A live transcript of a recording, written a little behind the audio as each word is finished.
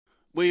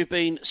We've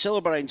been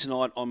celebrating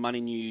tonight on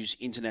Money News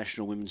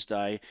International Women's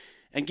Day,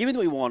 and given that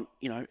we want,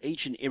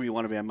 each and every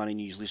one of our Money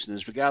News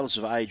listeners, regardless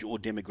of age or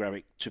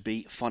demographic, to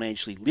be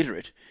financially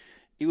literate,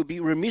 it would be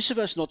remiss of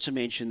us not to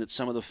mention that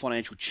some of the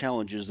financial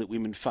challenges that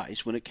women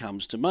face when it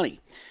comes to money.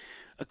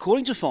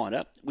 According to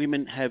Finder,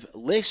 women have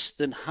less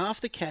than half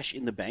the cash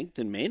in the bank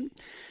than men,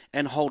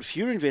 and hold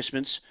fewer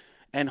investments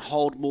and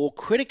hold more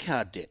credit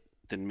card debt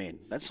than men.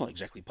 That's not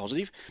exactly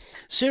positive.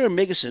 Sarah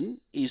Megison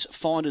is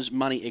Finder's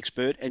money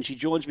expert, and she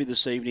joins me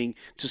this evening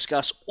to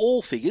discuss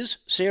all figures.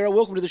 Sarah,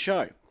 welcome to the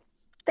show.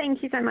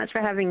 Thank you so much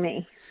for having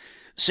me.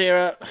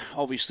 Sarah,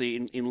 obviously,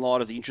 in light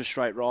of the interest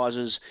rate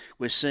rises,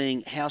 we're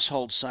seeing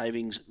household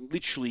savings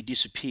literally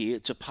disappear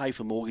to pay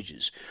for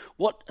mortgages.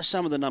 What are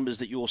some of the numbers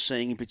that you're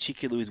seeing, in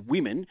particular with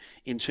women,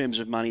 in terms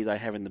of money they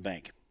have in the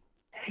bank?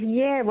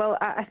 Yeah, well,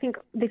 I think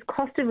this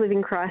cost of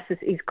living crisis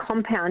is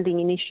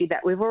compounding an issue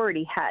that we've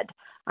already had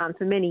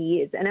for many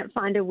years. And at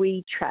Finder,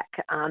 we track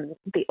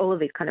all of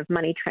these kind of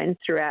money trends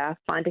through our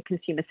Finder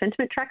Consumer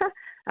Sentiment Tracker.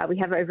 We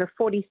have over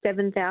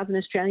 47,000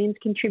 Australians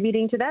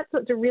contributing to that. So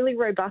it's a really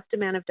robust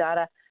amount of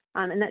data.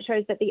 And that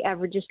shows that the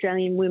average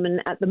Australian woman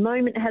at the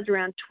moment has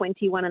around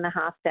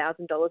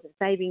 $21,500 in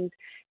savings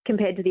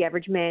compared to the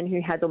average man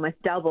who has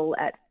almost double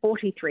at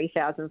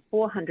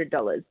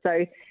 $43,400.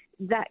 So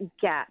that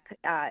gap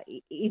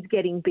is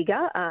getting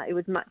bigger. It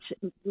was much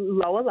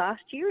lower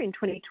last year. In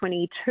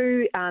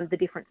 2022, the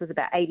difference was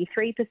about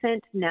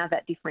 83%. Now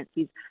that difference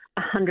is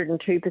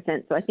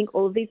 102%. So I think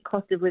all of these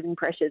cost of living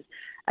pressures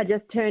are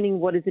just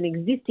turning what is an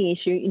existing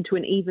issue into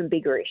an even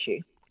bigger issue.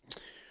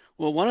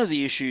 Well, one of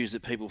the issues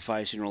that people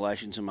face in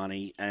relation to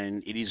money,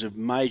 and it is a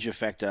major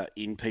factor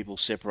in people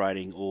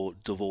separating or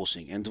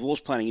divorcing, and divorce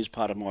planning is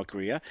part of my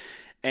career,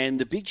 and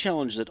the big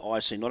challenge that I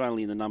see, not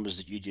only in the numbers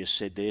that you just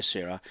said there,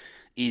 Sarah,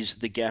 is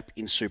the gap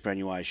in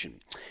superannuation.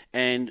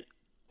 And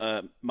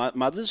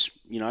mothers,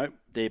 they're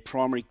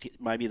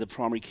maybe the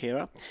primary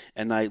carer,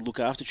 and they look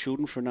after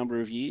children for a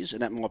number of years,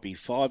 and that might be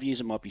 5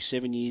 years, it might be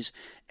 7 years,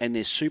 and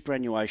their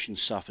superannuation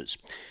suffers.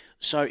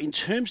 So in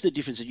terms of the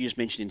difference that you just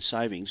mentioned in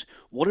savings,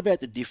 what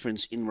about the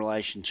difference in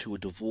relation to a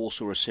divorce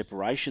or a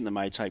separation that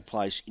may take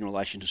place in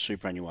relation to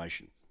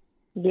superannuation?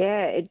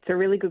 Yeah, it's a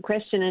really good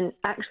question. And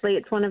actually,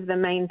 it's one of the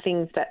main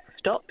things that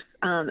stops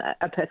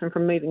a person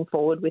from moving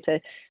forward with a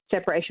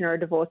separation or a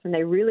divorce, and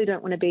they really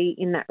don't want to be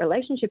in that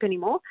relationship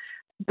anymore.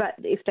 But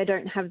if they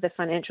don't have the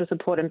financial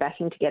support and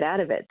backing to get out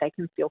of it, they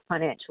can feel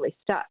financially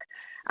stuck.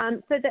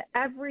 So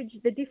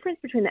the difference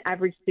between the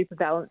average super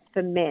balance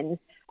for men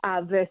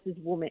versus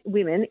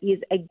women is,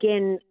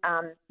 again,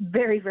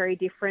 very, very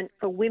different.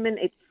 For women,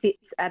 it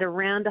sits at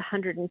around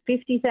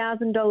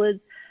 $150,000.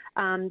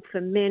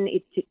 For men,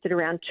 it sits at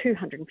around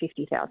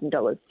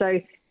 $250,000. So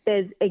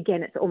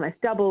it's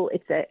almost double.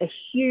 It's a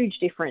huge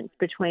difference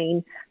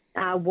between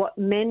what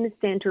men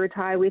stand to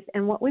retire with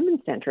and what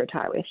women stand to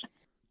retire with.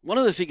 One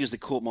of the figures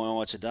that caught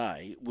my eye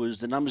today was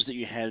the numbers that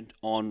you had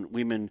on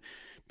women,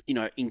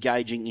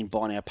 engaging in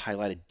buy now, pay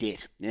later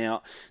debt.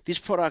 Now, this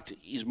product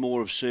is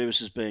more of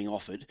services being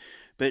offered,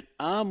 but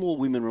are more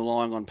women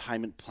relying on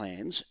payment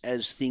plans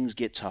as things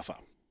get tougher?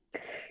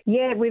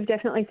 Yeah, we've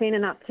definitely seen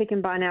an uptick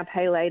in buy now,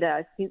 pay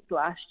later since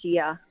last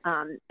year.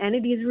 And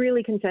it is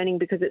really concerning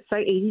because it's so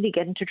easy to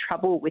get into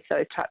trouble with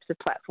those types of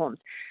platforms.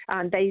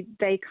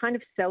 They kind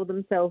of sell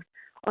themselves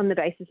on the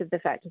basis of the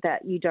fact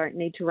that you don't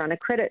need to run a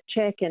credit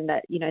check and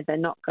that, they're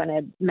not going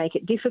to make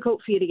it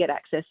difficult for you to get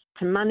access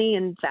to money,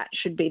 and that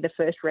should be the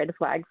first red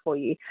flag for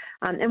you.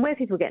 And where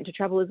people get into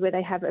trouble is where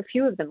they have a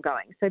few of them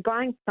going. So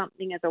buying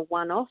something as a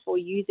one-off or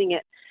using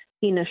it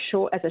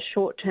as a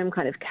short-term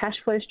kind of cash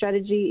flow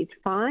strategy is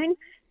fine.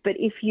 But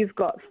if you've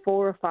got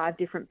 4 or 5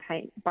 different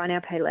buy now,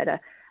 pay later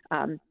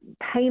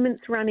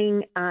payments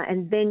running,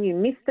 and then you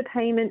miss the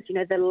payments,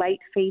 the late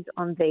fees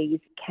on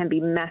these can be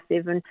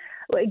massive. And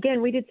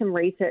again, we did some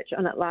research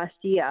on it last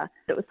year.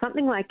 It was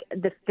something like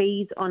the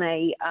fees on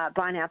a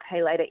buy now,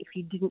 pay later, if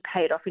you didn't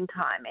pay it off in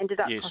time, ended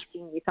up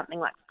costing you something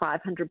like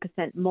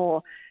 500%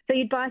 more. So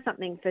you'd buy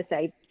something for,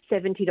 say,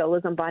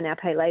 $70 on buy now,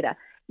 pay later.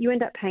 You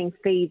end up paying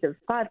fees of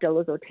 $5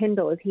 or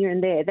 $10 here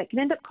and there that can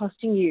end up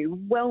costing you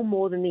well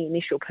more than the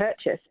initial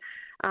purchase.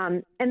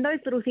 And those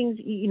little things,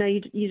 you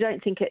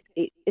don't think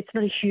it's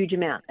not a huge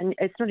amount, and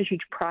it's not a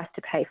huge price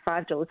to pay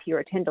 $5 here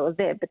or $10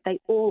 there, but they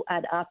all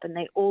add up and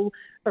they all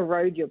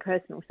erode your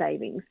personal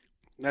savings.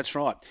 That's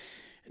right.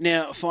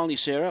 Now, finally,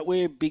 Sarah,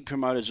 we're big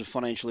promoters of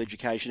financial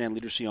education and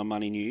literacy on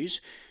Money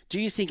News. Do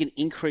you think an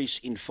increase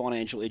in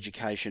financial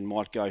education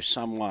might go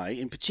some way,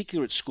 in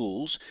particular at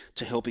schools,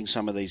 to helping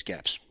some of these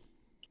gaps?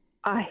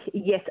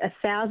 Yes,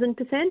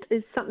 1,000%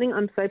 is something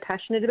I'm so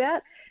passionate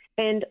about.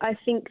 And I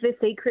think the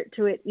secret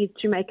to it is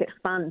to make it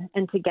fun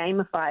and to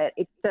gamify it.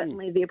 It's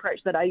certainly the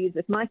approach that I use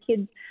with my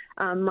kids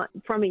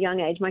from a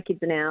young age. My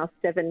kids are now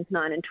 7,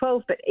 9 and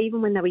 12, but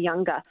even when they were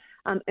younger,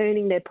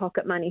 earning their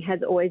pocket money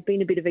has always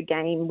been a bit of a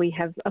game. We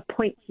have a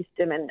point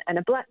system and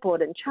a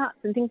blackboard and charts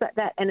and things like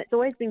that, and it's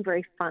always been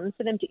very fun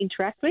for them to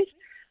interact with.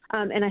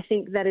 And I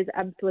think that is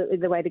absolutely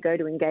the way to go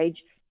to engage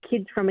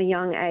kids from a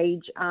young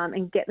age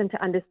and get them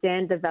to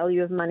understand the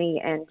value of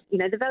money and,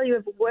 the value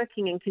of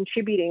working and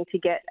contributing to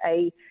get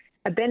a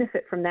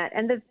benefit from that,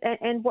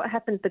 and what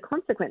happens, the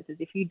consequences.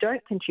 If you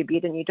don't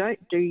contribute and you don't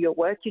do your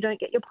work, you don't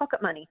get your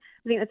pocket money.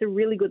 I think that's a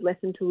really good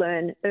lesson to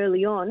learn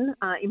early on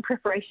in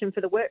preparation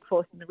for the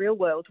workforce in the real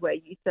world, where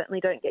you certainly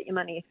don't get your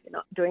money if you're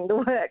not doing the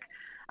work.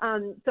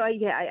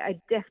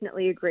 I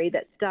definitely agree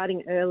that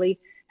starting early,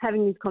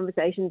 having these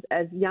conversations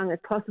as young as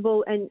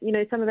possible. And,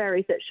 some of our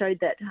research showed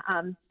that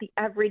the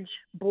average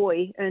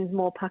boy earns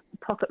more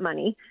pocket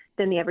money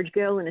than the average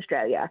girl in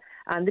Australia.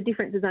 The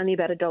difference is only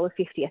about $1.50.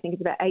 I think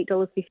it's about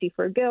 $8.50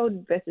 for a girl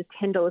versus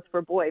 $10 for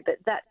a boy. But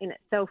that in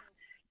itself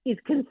is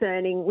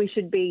concerning. We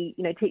should be,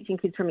 teaching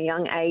kids from a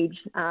young age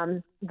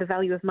the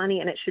value of money,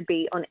 and it should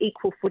be on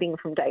equal footing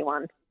from day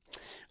one.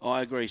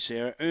 I agree,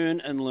 Sarah.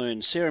 Earn and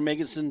learn. Sarah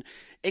Megginson,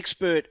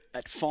 expert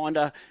at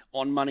Finder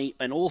on money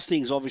and all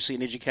things, obviously,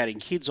 in educating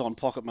kids on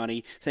pocket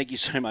money. Thank you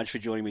so much for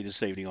joining me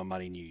this evening on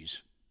Money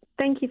News.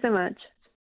 Thank you so much.